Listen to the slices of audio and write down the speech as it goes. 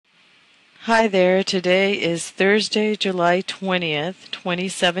Hi there. Today is Thursday, July 20th,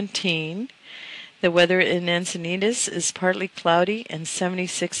 2017. The weather in Encinitas is partly cloudy and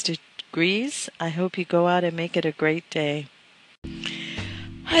 76 degrees. I hope you go out and make it a great day.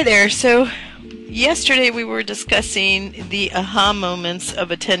 Hi there. So, yesterday we were discussing the aha moments of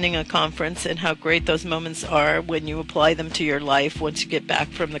attending a conference and how great those moments are when you apply them to your life once you get back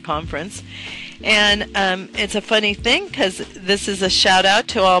from the conference. And it's a funny thing because this is a shout out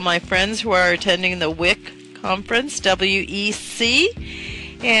to all my friends who are attending the WIC conference,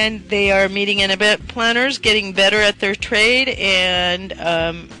 WEC, and they are meeting in event planners, getting better at their trade. And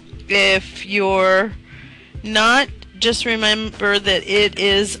if you're not, just remember that it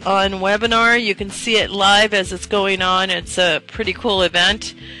is on webinar. You can see it live as it's going on. It's a pretty cool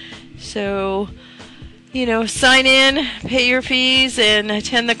event. So, sign in, pay your fees, and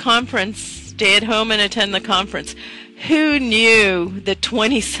attend the conference. Stay at home and attend the conference. Who knew that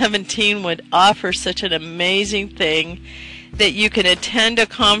 2017 would offer such an amazing thing that you can attend a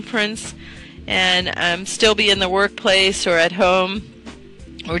conference and still be in the workplace or at home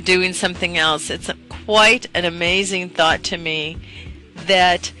or doing something else? It's quite an amazing thought to me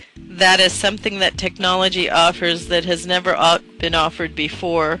that is something that technology offers that has never been offered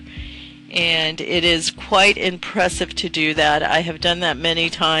before. And it is quite impressive to do that. I have done that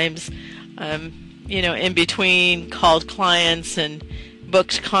many times. In between, called clients and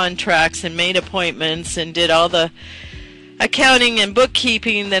booked contracts and made appointments and did all the accounting and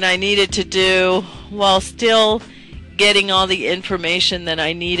bookkeeping that I needed to do while still getting all the information that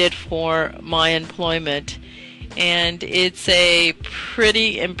I needed for my employment. And it's a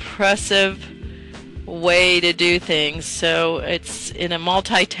pretty impressive way to do things. So it's in a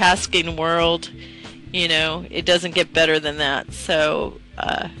multitasking world, it doesn't get better than that. So,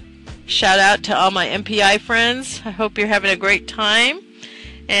 shout out to all my MPI friends. I hope you're having a great time,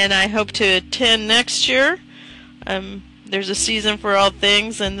 and I hope to attend next year. There's a season for all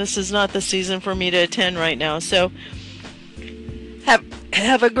things, and this is not the season for me to attend right now. So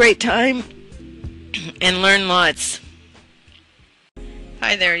have a great time and learn lots.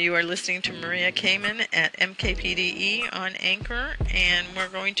 Hi there, you are listening to Maria Kamen at MKPDE on Anchor, and we're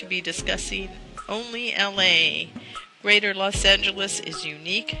going to be discussing only LA. Greater Los Angeles is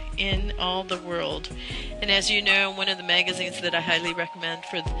unique in all the world. And as you know, one of the magazines that I highly recommend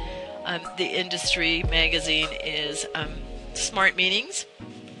for the industry magazine is Smart Meetings.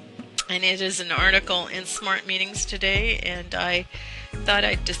 And it is an article in Smart Meetings today, and I thought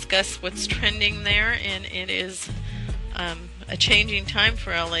I'd discuss what's trending there. And it is a changing time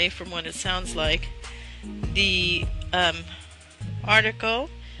for LA from what it sounds like. The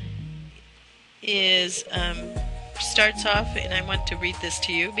article is starts off, and I want to read this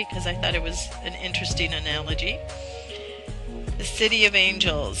to you because I thought it was an interesting analogy. The City of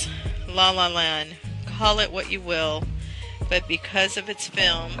Angels, La La Land, call it what you will, but because of its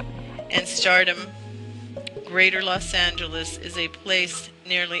film and stardom, Greater Los Angeles is a place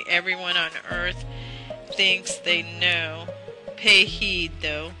nearly everyone on earth thinks they know. Pay heed,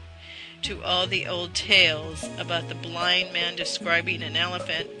 though, to all the old tales about the blind man describing an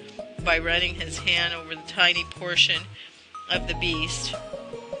elephant by running his hand over the tiny portion of the beast.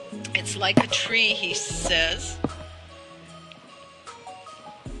 It's like a tree, he says.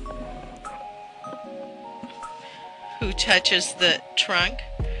 Who touches the trunk?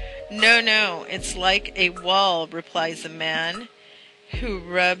 No, it's like a wall, replies the man who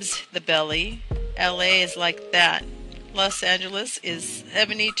rubs the belly. LA is like that. Los Angeles is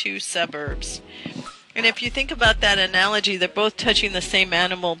 72 suburbs. And if you think about that analogy, they're both touching the same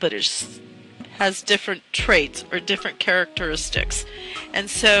animal, but it has different traits or different characteristics. And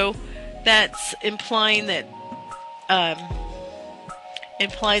so that's implying that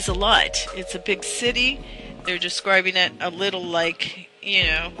implies a lot. It's a big city. They're describing it a little like,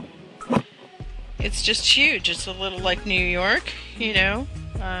 it's just huge. It's a little like New York,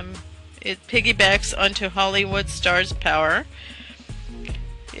 It piggybacks onto Hollywood stars' power.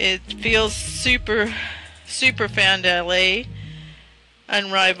 It feels super fan to LA.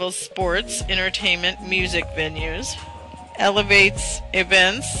 Unrivaled sports, entertainment, music venues. Elevates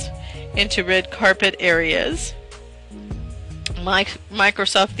events into red carpet areas.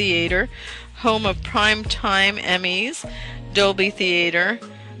 Microsoft Theater, home of Primetime Emmys. Dolby Theater,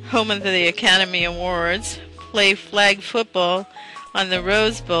 home of the Academy Awards. Play flag football on the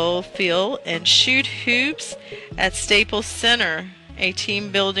Rose Bowl field and shoot hoops at Staples Center. A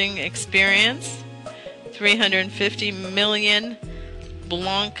team-building experience. 350 million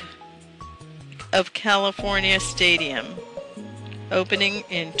Blanc of California Stadium, opening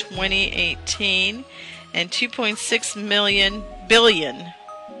in 2018, and 2.6 billion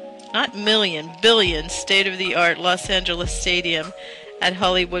not million, billion state-of-the-art Los Angeles Stadium at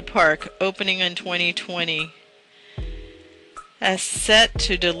Hollywood Park, opening in 2020, as set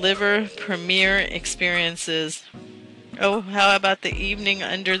to deliver premier experiences. Oh, how about the evening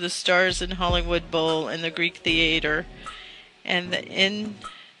under the stars in Hollywood Bowl and the Greek Theater, and the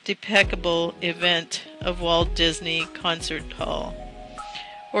impeccable event of Walt Disney Concert Hall,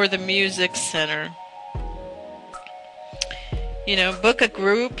 or the Music Center. You know, book a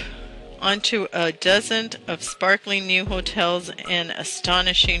group onto a dozen of sparkling new hotels, and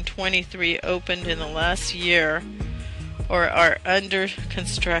astonishing 23 opened in the last year or are under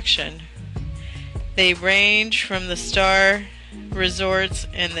construction. They range from the star resorts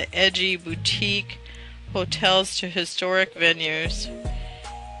and the edgy boutique hotels to historic venues.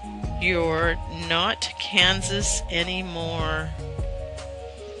 You're not Kansas anymore.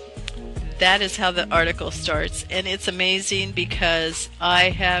 That is how the article starts, and it's amazing because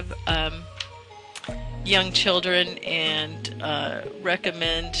I have young children and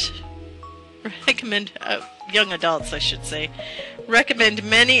recommend young adults, I should say, recommend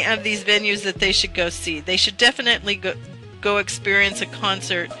many of these venues that they should go see. They should definitely go experience a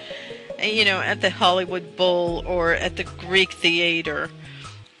concert, you know, at the Hollywood Bowl or at the Greek Theater.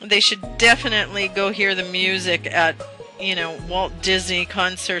 They should definitely go hear the music at, you know, Walt Disney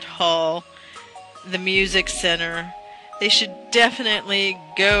Concert Hall, the Music Center. They should definitely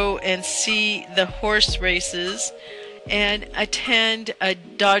go and see the horse races and attend a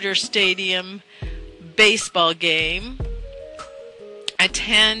Dodger Stadium baseball game.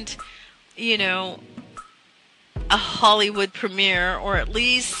 Attend, you know, a Hollywood premiere, or at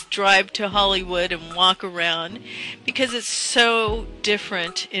least drive to Hollywood and walk around, because it's so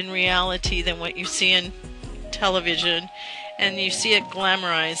different in reality than what you see in television, and you see it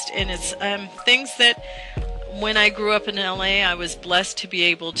glamorized, and it's things that when I grew up in LA I was blessed to be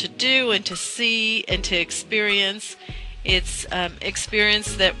able to do and to see and to experience. It's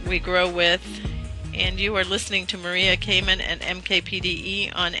experience that we grow with. And you are listening to Maria Kamen and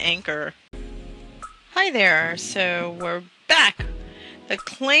MKPDE on Anchor. Hi there, so we're back. The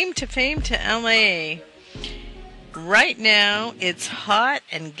claim to fame to LA. Right now, it's hot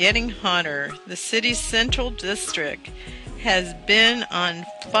and getting hotter. The city's central district has been on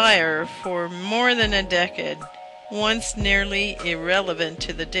fire for more than a decade, once nearly irrelevant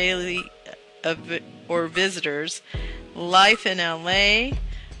to the daily or visitors' life in LA,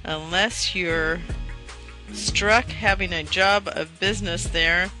 unless you're struck having a job of business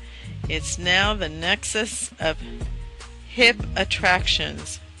there. It's now the nexus of hip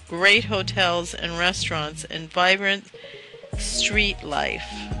attractions, great hotels and restaurants, and vibrant street life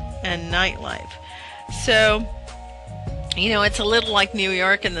and nightlife. So, you know, it's a little like New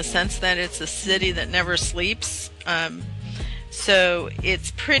York in the sense that it's a city that never sleeps. So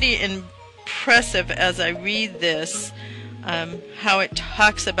it's pretty impressive as I read this, how it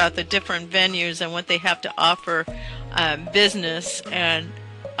talks about the different venues and what they have to offer business. And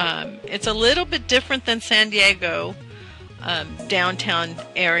it's a little bit different than San Diego downtown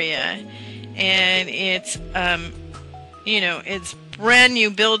area. And it's, you know, it's brand new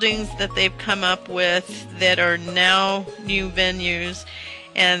buildings that they've come up with that are now new venues.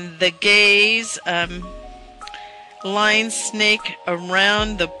 And the gays lines snake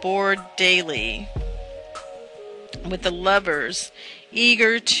around the board daily, with the lovers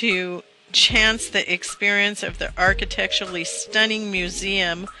eager to chance the experience of the architecturally stunning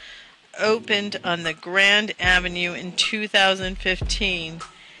museum opened on the Grand Avenue in 2015.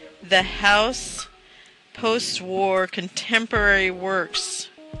 The house post-war contemporary works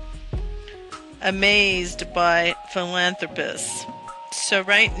amazed by philanthropists. So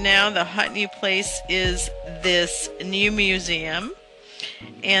right now the hot new place is this new museum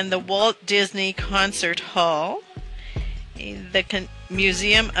and the Walt Disney Concert Hall, the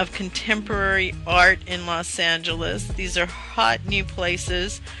Museum of Contemporary Art in Los Angeles. These are hot new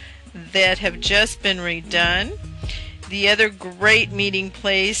places that have just been redone. The other great meeting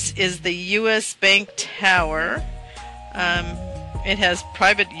place is the U.S. Bank Tower. It has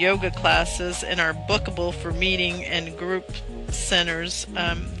private yoga classes and are bookable for meeting and group centers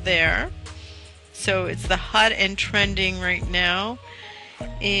there. So it's the hot and trending right now.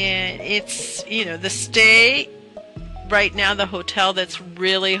 And it's, you know, the stay right now, the hotel that's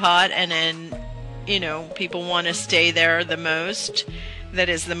really hot and then, you know, people want to stay there the most, that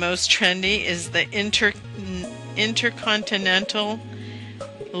is the most trendy, is the Intercontinental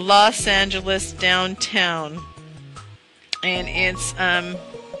Los Angeles downtown. And it's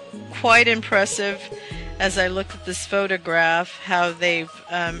quite impressive as I look at this photograph, how they've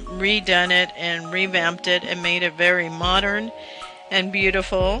redone it and revamped it and made it very modern and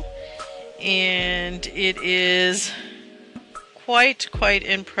beautiful. and it is quite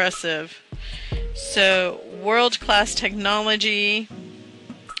impressive. So world-class technology.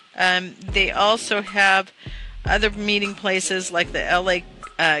 They also have other meeting places like the LA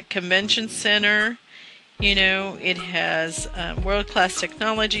Convention Center. You know, it has world-class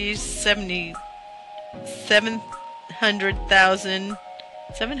technology,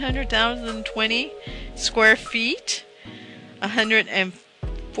 720 square feet,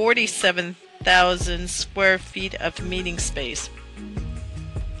 147,000 square feet of meeting space.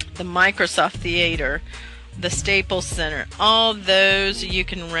 The Microsoft Theater, the Staples Center, all those you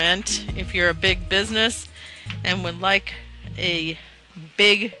can rent if you're a big business and would like a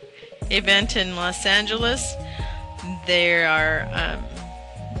big event in Los Angeles. They are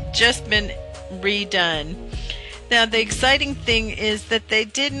just been redone. Now the exciting thing is that they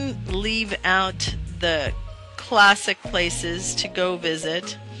didn't leave out the classic places to go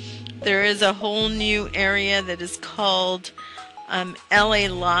visit. There is a whole new area that is called LA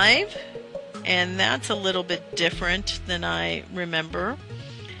Live, and that's a little bit different than I remember.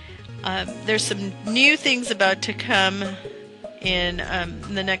 There's some new things about to come in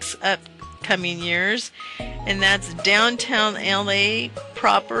the next upcoming years, and that's downtown LA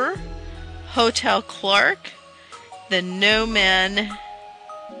proper, Hotel Clark, the Nomad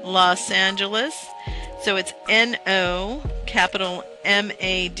Los Angeles. So it's N-O, capital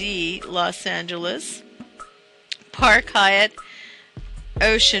M-A-D, Los Angeles. Park Hyatt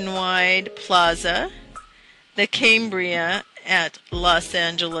Oceanwide Plaza, the Cambria at Los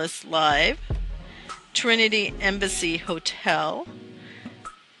Angeles Live, Trinity Embassy Hotel,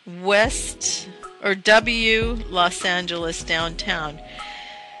 W Los Angeles downtown.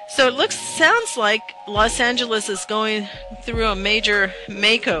 So it sounds like Los Angeles is going through a major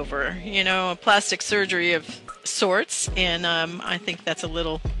makeover, you know, a plastic surgery of sorts, and I think that's a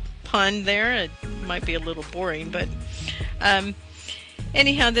little pun there. It might be a little boring, but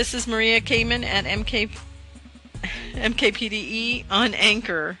anyhow, this is Maria Kamen at MKPDE on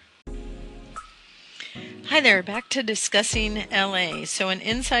Anchor. Hi there, back to discussing LA. So an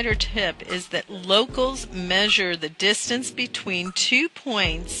insider tip is that locals measure the distance between 2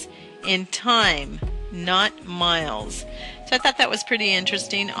 points in time, not miles. So I thought that was pretty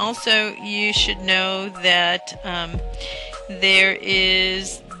interesting. Also, you should know that there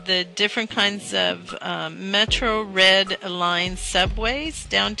is the different kinds of Metro Red Line subways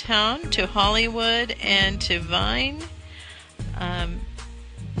downtown to Hollywood and to Vine.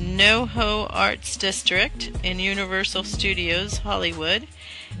 NoHo Arts District in Universal Studios Hollywood,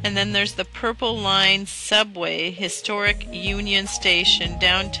 and then there's the Purple Line subway, historic Union Station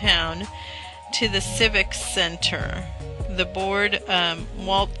downtown to the Civic Center, the Board,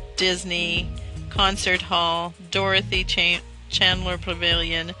 Walt Disney Concert Hall, Dorothy Chandler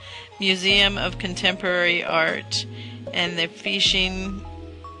Pavilion, Museum of Contemporary Art, and the Fishing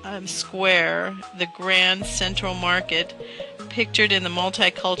Square, the Grand Central Market, pictured in the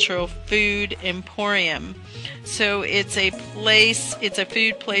Multicultural Food Emporium. So it's a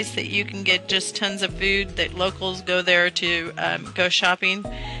food place that you can get just tons of food, that locals go there to go shopping.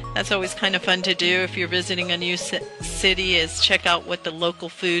 That's always kind of fun to do if you're visiting a new city, is check out what the local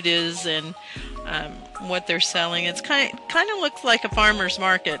food is and what they're selling. It's kind of looks like a farmer's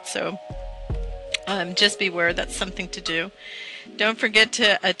market, so just beware, that's something to do. Don't forget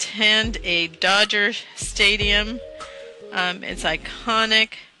to attend a Dodger Stadium. It's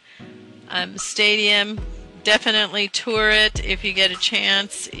iconic stadium. Definitely tour it if you get a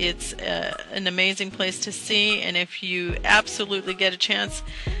chance. It's an amazing place to see, and if you absolutely get a chance,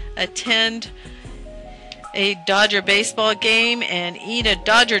 attend a Dodger baseball game and eat a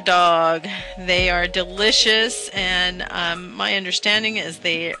Dodger dog. They are delicious, and my understanding is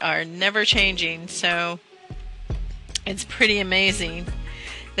they are never changing, so it's pretty amazing.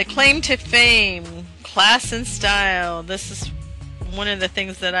 The claim to fame, class and style. This is one of the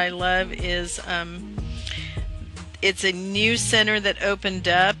things that I love is it's a new center that opened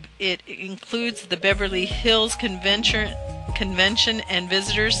up. It includes the Beverly Hills Convention and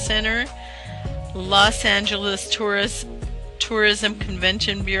Visitors Center, Los Angeles Tourism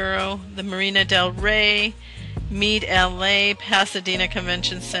Convention Bureau, the Marina del Rey, Meet LA, Pasadena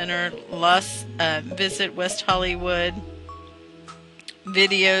Convention Center, Visit West Hollywood,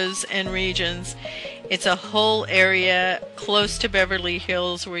 Videos and Regions. It's a whole area close to Beverly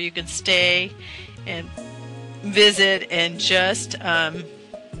Hills where you can stay and visit and just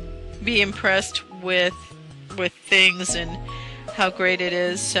be impressed with things and how great it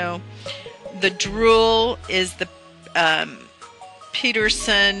is. So the Drool is the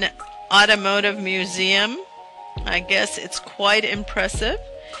Peterson Automotive Museum. I guess it's quite impressive.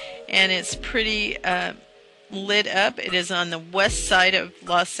 and it's pretty lit up. It is on the west side of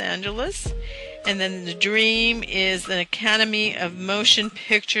Los Angeles. And then the Dream is the Academy of Motion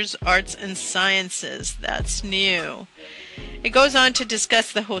Pictures, Arts and Sciences. That's new. It goes on to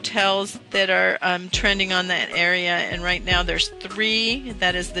discuss the hotels that are trending on that area, and right now there's 3.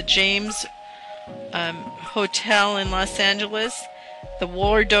 That is the James Hotel in Los Angeles, the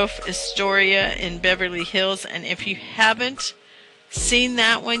Waldorf Astoria in Beverly Hills, and if you haven't seen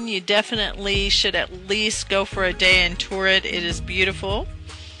that one, you definitely should at least go for a day and tour it. It is beautiful.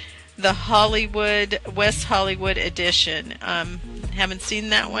 The Hollywood, West Hollywood edition. Haven't seen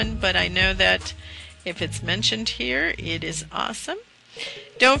that one, but I know that if it's mentioned here, it is awesome.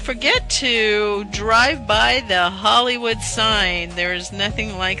 Don't forget to drive by the Hollywood sign. There is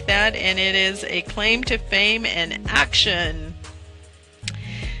nothing like that, and it is a claim to fame and action.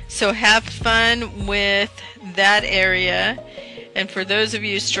 So have fun with that area. And for those of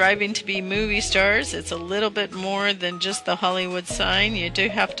you striving to be movie stars, it's a little bit more than just the Hollywood sign. You do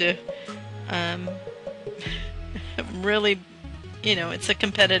have to really, it's a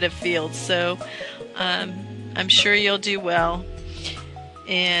competitive field. So I'm sure you'll do well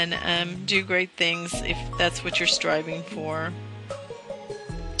and do great things if that's what you're striving for.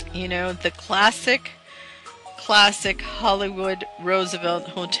 The classic Hollywood Roosevelt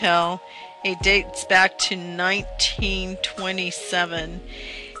Hotel. It dates back to 1927,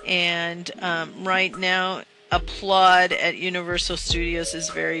 and right now Applaud at Universal Studios is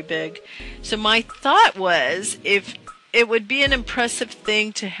very big. So my thought was, if it would be an impressive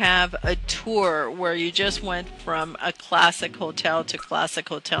thing to have a tour where you just went from a classic hotel to classic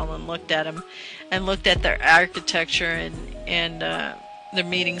hotel and looked at them and looked at their architecture and their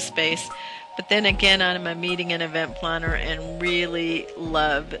meeting space. But then again, I'm a meeting and event planner and really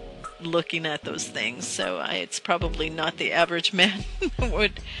love looking at those things, so it's probably not the average man that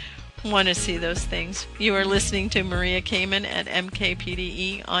would want to see those things. You are listening to Maria Kamen at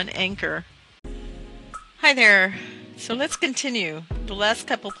MKPDE on Anchor. Hi there. So let's continue. The last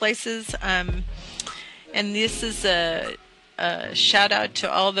couple places, and this is a shout out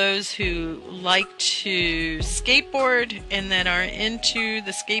to all those who like to skateboard and that are into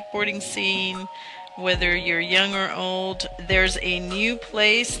the skateboarding scene. Whether you're young or old, there's a new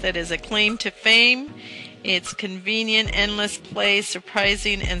place that is a claim to fame. It's convenient, endless place,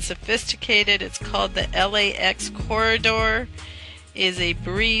 surprising and sophisticated. It's called the LAX Corridor. Is a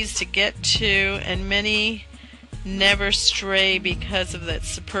breeze to get to, and many never stray because of its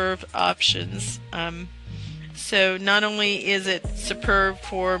superb options. So not only is it superb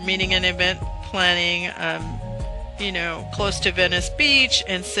for meeting and event planning, close to Venice Beach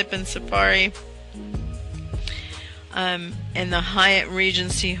and Sippin' Safari. And the Hyatt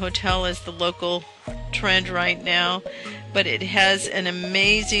Regency Hotel is the local trend right now, but it has an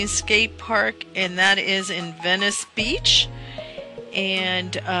amazing skate park, and that is in Venice Beach.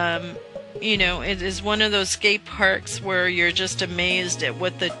 And it is one of those skate parks where you're just amazed at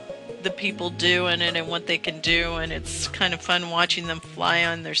what the people do in it and what they can do, and it's kind of fun watching them fly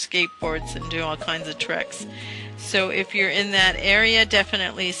on their skateboards and do all kinds of tricks. So if you're in that area,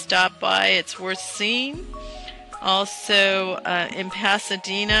 definitely stop by. It's worth seeing. Also, in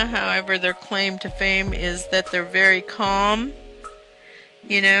Pasadena, however, their claim to fame is that they're very calm.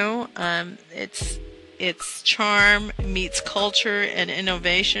 It's charm meets culture and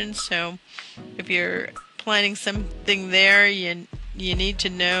innovation. So if you're planning something there, you need to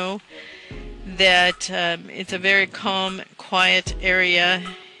know that it's a very calm, quiet area,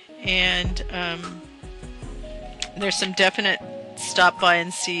 and there's some definite stop by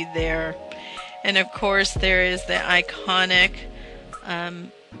and see there. And of course, there is the iconic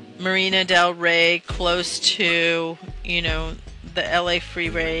Marina del Rey, close to, the LA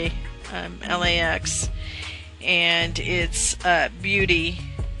freeway, LAX, and its beauty.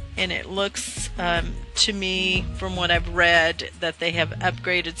 And it looks to me, from what I've read, that they have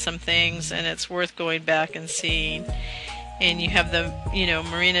upgraded some things, and it's worth going back and seeing. And you have the,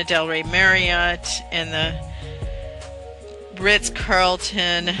 Marina del Rey Marriott and the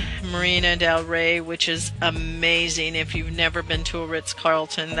Ritz-Carlton Marina del Rey, which is amazing. If you've never been to a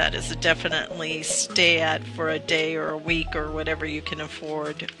Ritz-Carlton, that is definitely stay at for a day or a week or whatever you can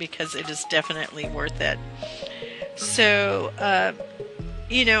afford, because it is definitely worth it. So,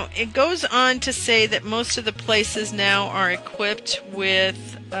 it goes on to say that most of the places now are equipped with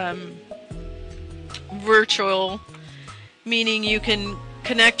virtual, meaning you can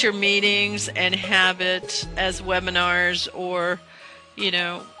connect your meetings and have it as webinars, or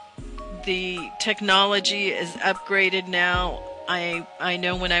the technology is upgraded now. I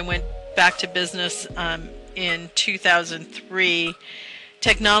know when I went back to business in 2003,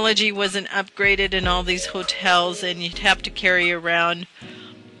 technology wasn't upgraded in all these hotels, and you'd have to carry around,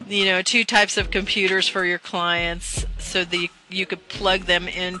 two types of computers for your clients so that you could plug them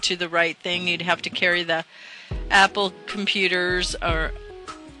into the right thing. You'd have to carry the Apple computers or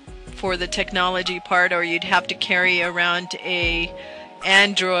for the technology part, or you'd have to carry around a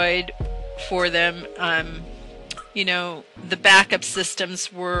Android for them. The backup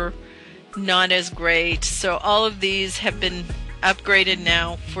systems were not as great. So all of these have been upgraded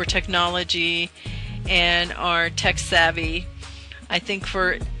now for technology and are tech savvy. I think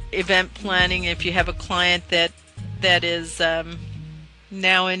for event planning, if you have a client that is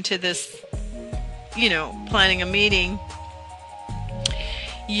now into this, planning a meeting,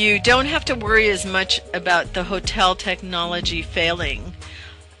 you don't have to worry as much about the hotel technology failing,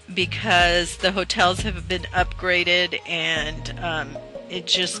 because the hotels have been upgraded, and it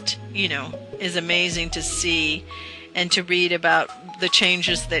just, is amazing to see and to read about the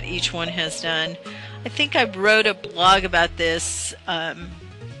changes that each one has done. I think I wrote a blog about this,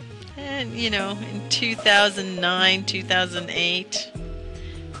 in 2009, 2008,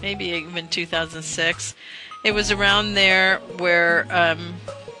 maybe even 2006. It was around there where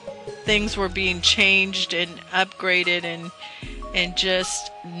things were being changed and upgraded and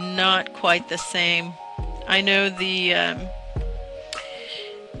just not quite the same. I know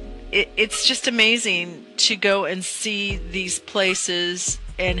it's just amazing to go and see these places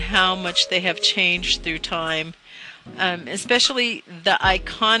and how much they have changed through time. Especially the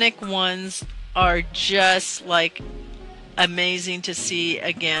iconic ones are just like amazing to see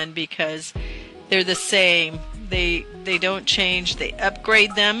again, because they're the same. They don't change. They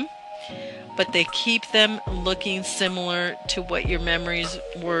upgrade them, but they keep them looking similar to what your memories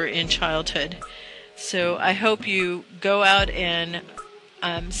were in childhood. So I hope you go out and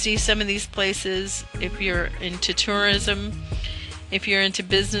see some of these places. If you're into tourism, if you're into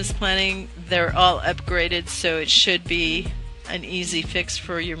business planning, they're all upgraded, so it should be an easy fix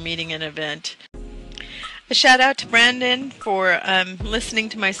for your meeting and event. A shout out to Brandon for listening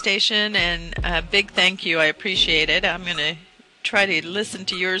to my station, and a big thank you. I appreciate it. I'm going to try to listen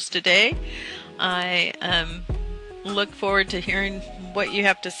to yours today. I look forward to hearing what you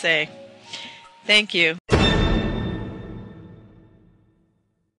have to say. Thank you.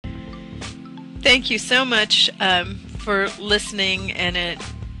 Thank you so much for listening and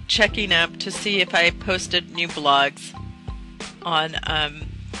checking up to see if I posted new blogs on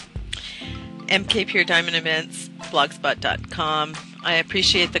MK Pure Diamond Events, blogspot.com. I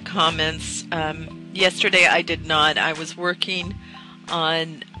appreciate the comments. Yesterday I did not. I was working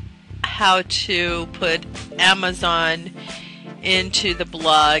on how to put Amazon into the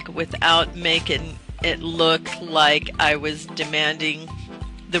blog without making it look like I was demanding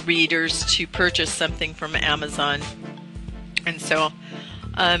the readers to purchase something from Amazon. And so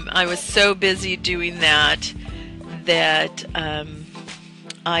I was so busy doing that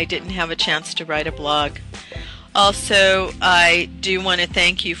I didn't have a chance to write a blog. Also, I do want to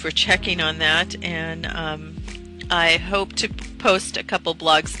thank you for checking on that, and I hope to post a couple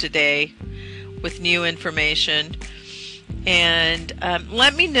blogs today with new information. And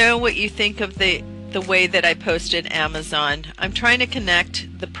let me know what you think of the way that I posted Amazon. I'm trying to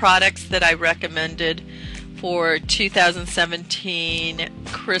connect the products that I recommended for 2017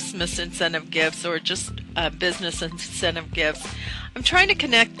 Christmas incentive gifts, or just business incentive gifts. I'm trying to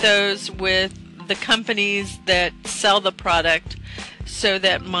connect those with the companies that sell the product so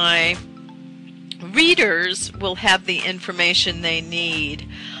that my readers will have the information they need.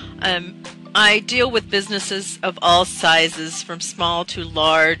 I deal with businesses of all sizes, from small to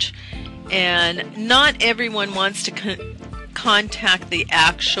large, and not everyone wants to contact the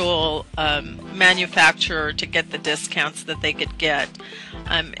actual manufacturer to get the discounts that they could get.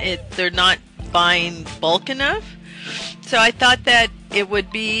 They're not buying bulk enough. So I thought that it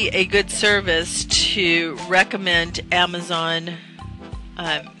would be a good service to recommend Amazon.com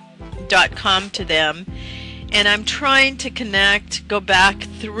to them. And I'm trying to go back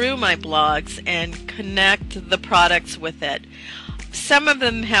through my blogs and connect the products with it. Some of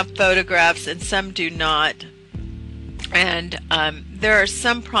them have photographs and some do not. And there are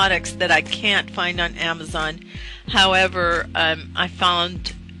some products that I can't find on Amazon. However, I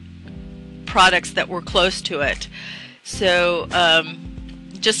found products that were close to it. So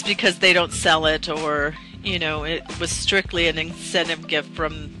just because they don't sell it, or it was strictly an incentive gift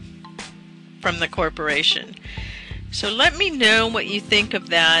from the corporation. So let me know what you think of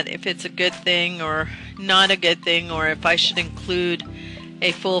that, if it's a good thing or not a good thing, or if I should include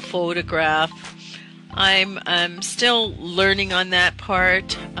a full photograph. I'm still learning on that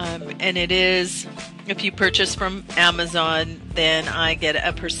part, and it is If you purchase from Amazon, then I get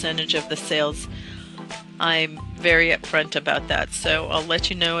a percentage of the sales. I'm very upfront about that, so I'll let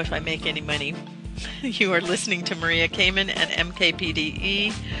you know if I make any money. You are listening to Maria Kamen at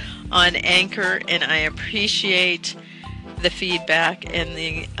MKPDE on Anchor, and I appreciate the feedback and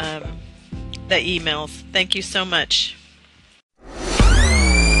the emails. Thank you so much.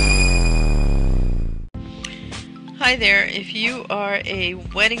 Hi there. If you are a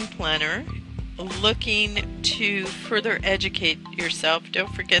wedding planner looking to further educate yourself,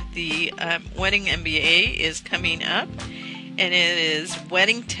 don't forget the Wedding MBA is coming up, and it is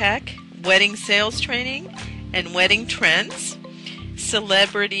wedding tech, wedding sales training, and wedding trends.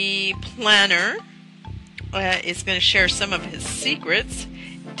 Celebrity planner is going to share some of his secrets,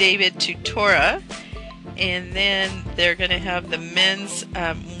 David Tutora, and then they're going to have the men's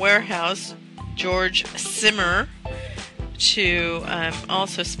warehouse, George Simmer, to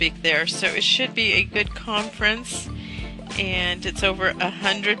also speak there. So it should be a good conference, and it's over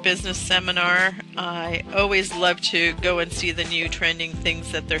 100 business seminar. I always love to go and see the new trending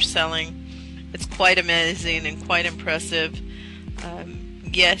things that they're selling. It's quite amazing and quite impressive.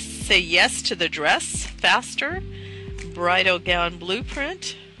 Yes, say yes to the dress faster, bridal gown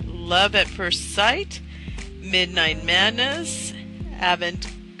blueprint, love at first sight, midnight madness,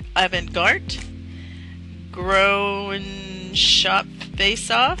 avant-garde, gown shop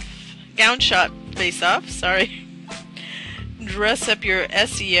face-off, sorry. Dress up your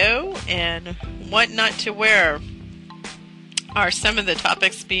SEO, and what not to wear are some of the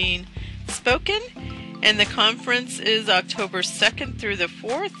topics being spoken. And the conference is October 2nd through the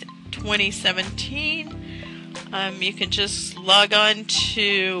 4th, 2017. You can just log on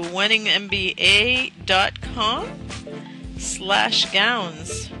to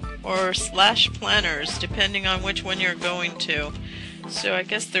weddingmba.com/gowns or /planners, depending on which one you're going to. So I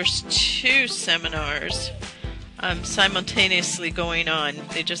guess there's 2 seminars simultaneously going on.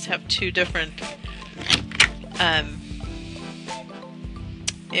 They just have 2 different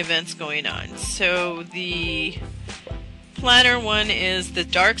events going on. So the planner one is the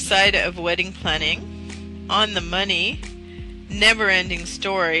dark side of wedding planning, on the money, never-ending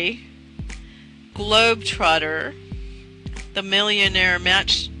story, globetrotter, the millionaire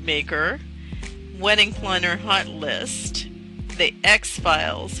matchmaker, wedding planner hot list, the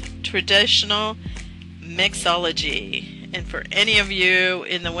X-Files, traditional mixology. And for any of you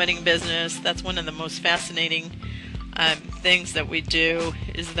in the wedding business, that's one of the most fascinating things that we do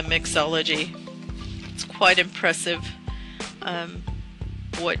is the mixology. It's quite impressive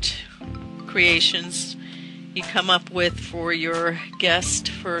what creations you come up with for your guest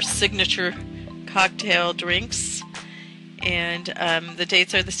for signature cocktail drinks. And the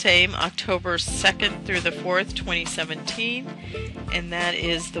dates are the same, October 2nd through the 4th, 2017. And that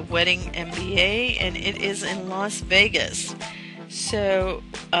is the Wedding MBA, and it is in Las Vegas. So,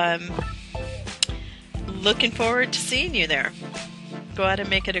 looking forward to seeing you there. Go out and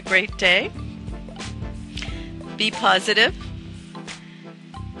make it a great day. Be positive.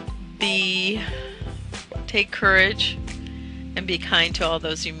 Take courage, and be kind to all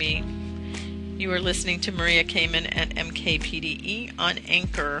those you meet. You are listening to Maria Kamen at MKPDE on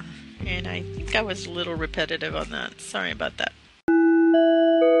Anchor, and I think I was a little repetitive on that. Sorry about that.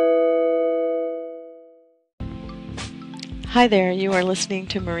 Hi there, you are listening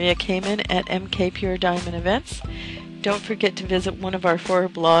to Maria Kamen at MK Pure Diamond Events. Don't forget to visit one of our 4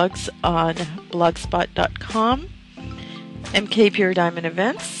 blogs on blogspot.com. MK Pure Diamond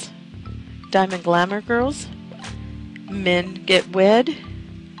Events, Diamond Glamour Girls, Men Get Wed,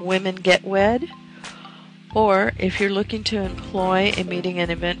 Women Get Wed, or if you're looking to employ a meeting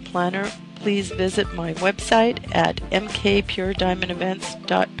and event planner, please visit my website at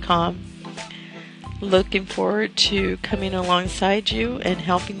mkpurediamondevents.com. Looking forward to coming alongside you and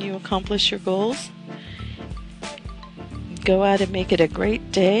helping you accomplish your goals. Go out and make it a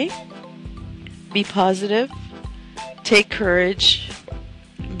great day. Be positive. Take courage.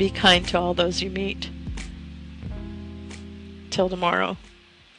 Be kind to all those you meet. Till tomorrow.